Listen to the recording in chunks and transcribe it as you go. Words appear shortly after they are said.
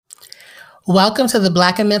Welcome to the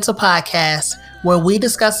Black and Mental Podcast, where we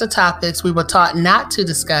discuss the topics we were taught not to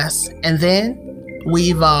discuss, and then we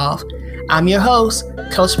evolve. I'm your host,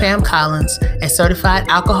 Coach Pam Collins, a certified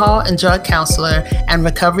alcohol and drug counselor and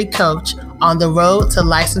recovery coach on the road to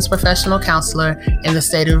licensed professional counselor in the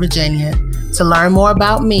state of Virginia. To learn more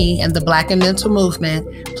about me and the Black and Mental movement,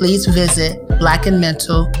 please visit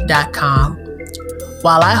blackandmental.com.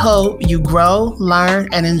 While I hope you grow, learn,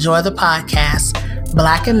 and enjoy the podcast,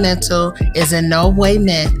 Black and Mental is in no way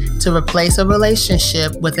meant to replace a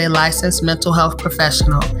relationship with a licensed mental health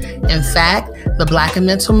professional. In fact, the Black and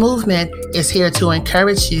Mental movement is here to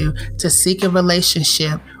encourage you to seek a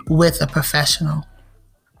relationship with a professional.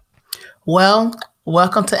 Well,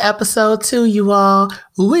 welcome to episode 2, you all.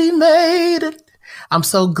 We made it. I'm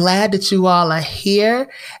so glad that you all are here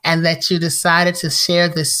and that you decided to share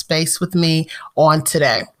this space with me on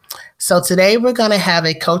today. So today we're going to have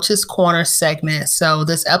a Coach's Corner segment. So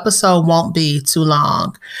this episode won't be too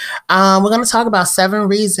long. We're going to talk about 7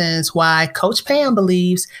 reasons why Coach Pam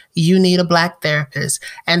believes you need a Black therapist.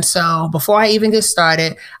 And so before I even get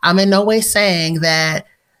started, I'm in no way saying that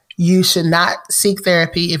you should not seek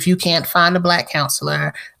therapy if you can't find a Black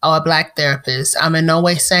counselor or a Black therapist. I'm in no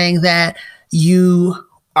way saying that you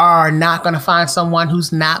are not going to find someone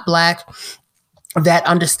who's not Black that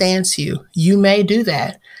understands you. You may do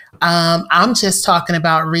that. I'm just talking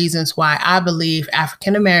about reasons why I believe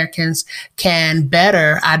African Americans can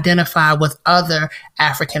better identify with other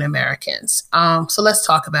African Americans. So let's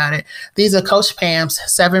talk about it. These are Coach Pam's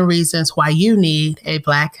 7 reasons why you need a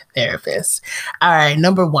Black therapist. All right,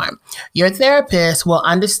 number 1, your therapist will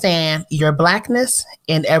understand your Blackness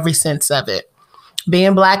in every sense of it.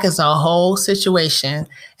 Being Black is a whole situation,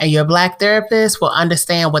 and your Black therapist will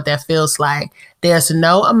understand what that feels like. There's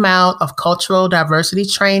no amount of cultural diversity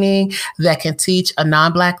training that can teach a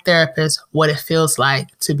non-Black therapist what it feels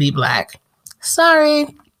like to be Black. Sorry.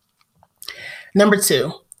 Number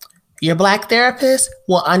 2, your Black therapist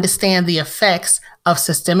will understand the effects of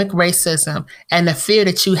systemic racism and the fear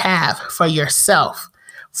that you have for yourself,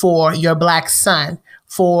 for your Black son,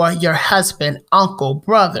 for your husband, uncle,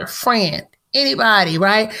 brother, friend, anybody,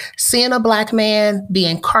 right? Seeing a Black man be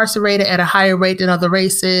incarcerated at a higher rate than other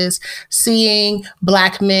races, seeing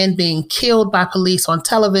Black men being killed by police on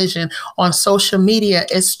television, on social media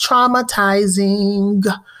is traumatizing,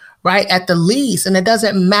 right? At the least. And it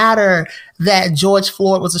doesn't matter that George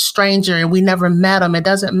Floyd was a stranger and we never met him. It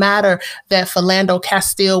doesn't matter that Philando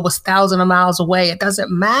Castile was thousands of miles away. It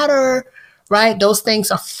doesn't matter, right? Those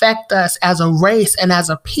things affect us as a race and as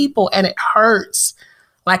a people, and it hurts.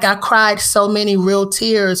 Like, I cried so many real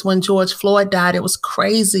tears when George Floyd died. It was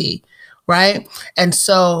crazy, right? And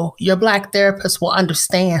so your Black therapist will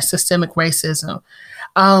understand systemic racism.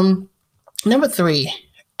 Number 3,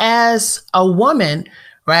 as a woman,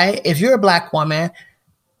 right? If you're a Black woman,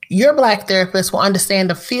 your Black therapist will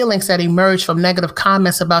understand the feelings that emerge from negative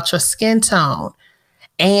comments about your skin tone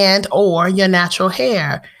and or your natural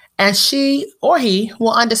hair. And she or he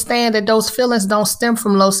will understand that those feelings don't stem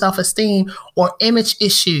from low self-esteem or image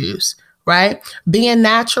issues, right? Being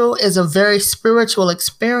natural is a very spiritual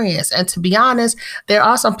experience. And to be honest, there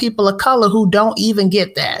are some people of color who don't even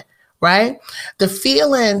get that, right? The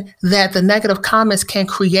feeling that the negative comments can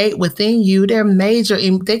create within you,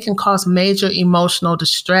 they can cause major emotional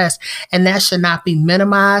distress, and that should not be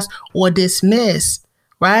minimized or dismissed,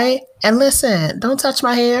 right? And listen, don't touch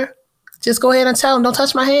my hair. Just go ahead and tell them, don't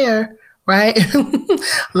touch my hair, right?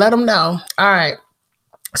 Let them know. All right.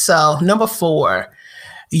 So number 4,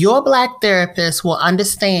 your Black therapist will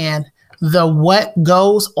understand the what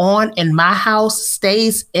goes on in my house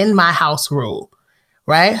stays in my house rule,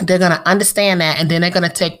 right? They're going to understand that, and then they're going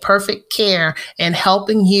to take perfect care in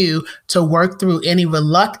helping you to work through any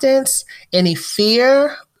reluctance, any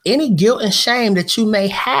fear, any guilt and shame that you may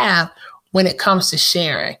have when it comes to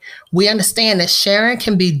sharing. We understand that sharing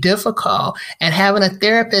can be difficult, and having a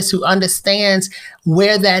therapist who understands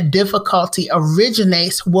where that difficulty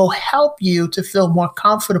originates will help you to feel more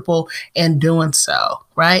comfortable in doing so,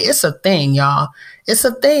 right? It's a thing, y'all. It's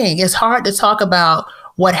a thing. It's hard to talk about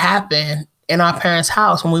what happened in our parents'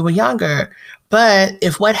 house when we were younger. But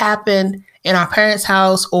if what happened in our parents'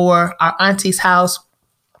 house or our auntie's house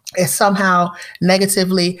is somehow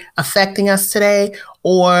negatively affecting us today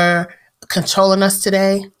or controlling us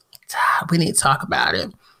today, we need to talk about it.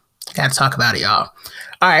 Got to talk about it, y'all.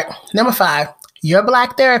 All right. Number 5, your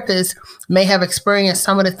Black therapist may have experienced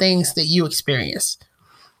some of the things that you experienced.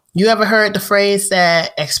 You ever heard the phrase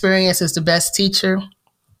that experience is the best teacher?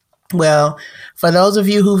 Well, for those of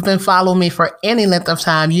you who've been following me for any length of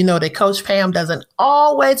time, you know that Coach Pam doesn't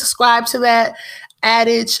always subscribe to that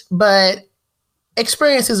adage, but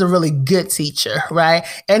experience is a really good teacher, right?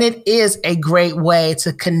 And it is a great way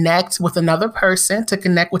to connect with another person, to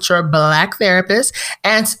connect with your Black therapist,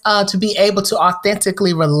 and to be able to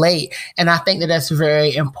authentically relate. And I think that that's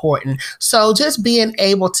very important. So just being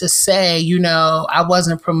able to say, I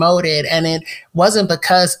wasn't promoted, and it wasn't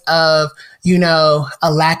because of,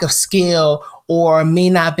 a lack of skill or me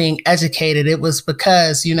not being educated. It was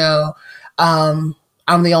because,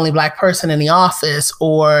 I'm the only Black person in the office,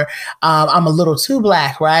 or I'm a little too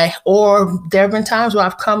Black, right? Or there have been times where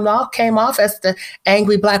I've came off as the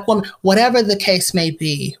angry Black woman, whatever the case may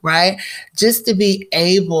be, right? Just to be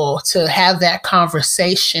able to have that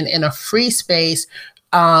conversation in a free space.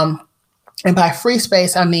 And by free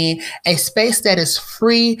space, I mean a space that is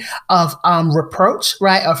free of reproach,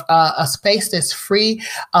 right? Of a space that's free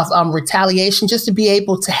of retaliation, just to be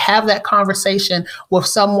able to have that conversation with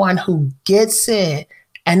someone who gets it.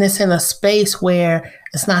 And it's in a space where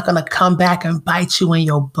it's not going to come back and bite you in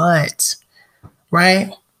your butt,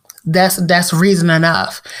 right? That's reason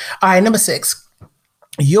enough. All right, number 6,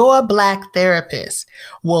 your Black therapist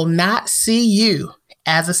will not see you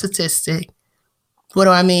as a statistic. What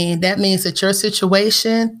do I mean? That means that your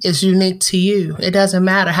situation is unique to you. It doesn't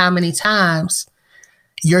matter how many times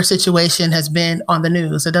your situation has been on the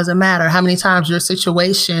news. It doesn't matter how many times your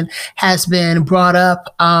situation has been brought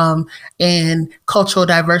up in cultural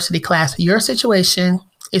diversity class. Your situation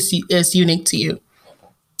is unique to you.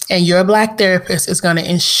 And your Black therapist is going to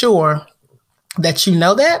ensure that you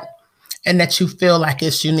know that, and that you feel like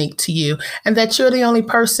it's unique to you, and that you're the only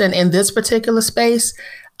person in this particular space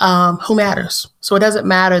who matters. So it doesn't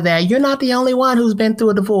matter that you're not the only one who's been through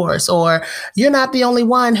a divorce, or you're not the only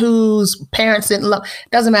one whose parents didn't love.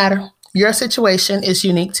 It doesn't matter. Your situation is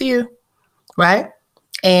unique to you, right?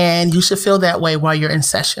 And you should feel that way while you're in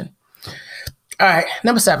session. All right,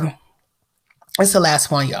 number 7. It's the last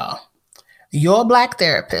one, y'all. Your Black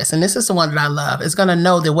therapist, and this is the one that I love, is going to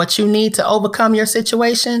know that what you need to overcome your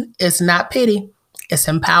situation is not pity, it's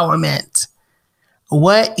empowerment.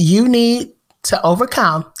 What you need to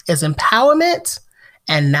overcome is empowerment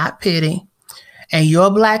and not pity. And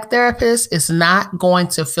your Black therapist is not going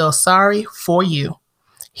to feel sorry for you.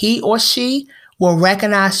 He or she will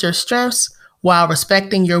recognize your strengths while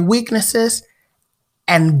respecting your weaknesses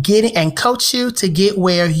and coach you to get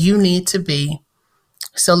where you need to be.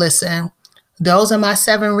 So listen, those are my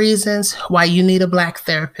 7 reasons why you need a Black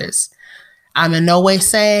therapist. I'm in no way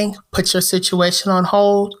saying put your situation on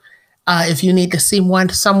hold. If you need to see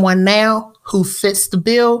someone now who fits the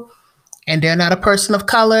bill, and they're not a person of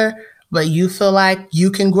color, but you feel like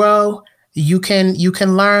you can grow, you can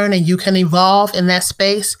learn, and you can evolve in that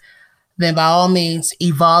space, then by all means,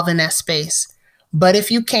 evolve in that space. But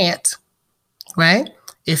if you can't, right?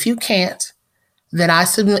 If you can't, then I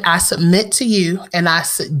submit to you, and I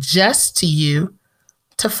suggest to you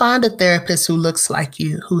to find a therapist who looks like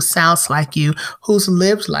you, who sounds like you, who's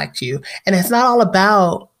lived like you. And it's not all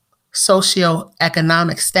about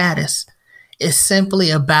socioeconomic status. It's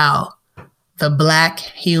simply about the Black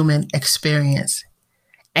human experience.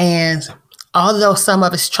 And although some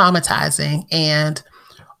of it's traumatizing, and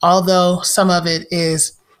although some of it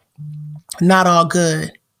is not all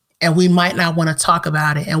good, and we might not want to talk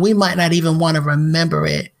about it, and we might not even want to remember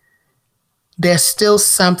it, there's still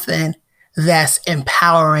something that's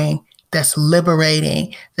empowering, that's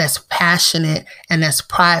liberating, that's passionate, and that's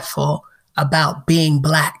prideful about being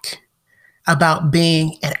Black, about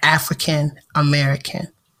being an African American.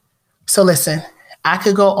 So listen, I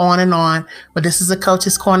could go on and on, but this is a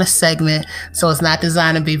Coach's Corner segment, so it's not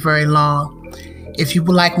designed to be very long. If you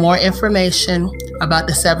would like more information about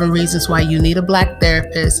the 7 reasons why you need a Black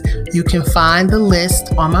therapist, you can find the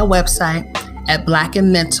list on my website at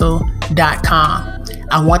blackandmental.com.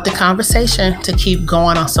 I want the conversation to keep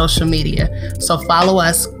going on social media, so follow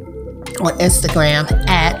us on Instagram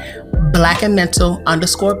at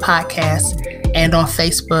blackandmental_podcast, and on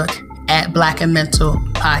Facebook at Black and Mental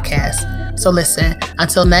Podcast. So listen,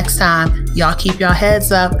 until next time, y'all keep your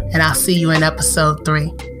heads up, and I'll see you in episode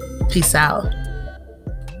 3. Peace out.